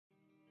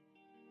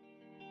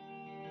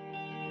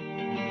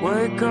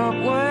wake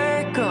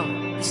up,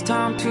 it's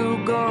time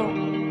to go.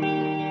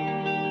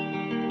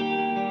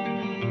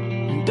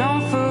 And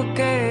don't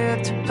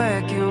forget to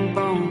pack your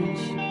bones.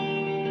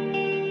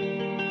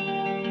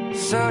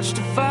 Search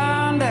to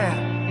find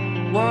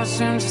out what's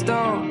in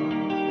store.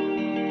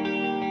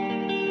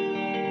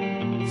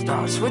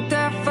 Starts with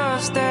that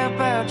first step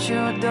out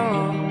your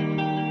door.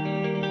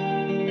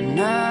 And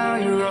now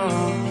you're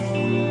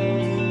off.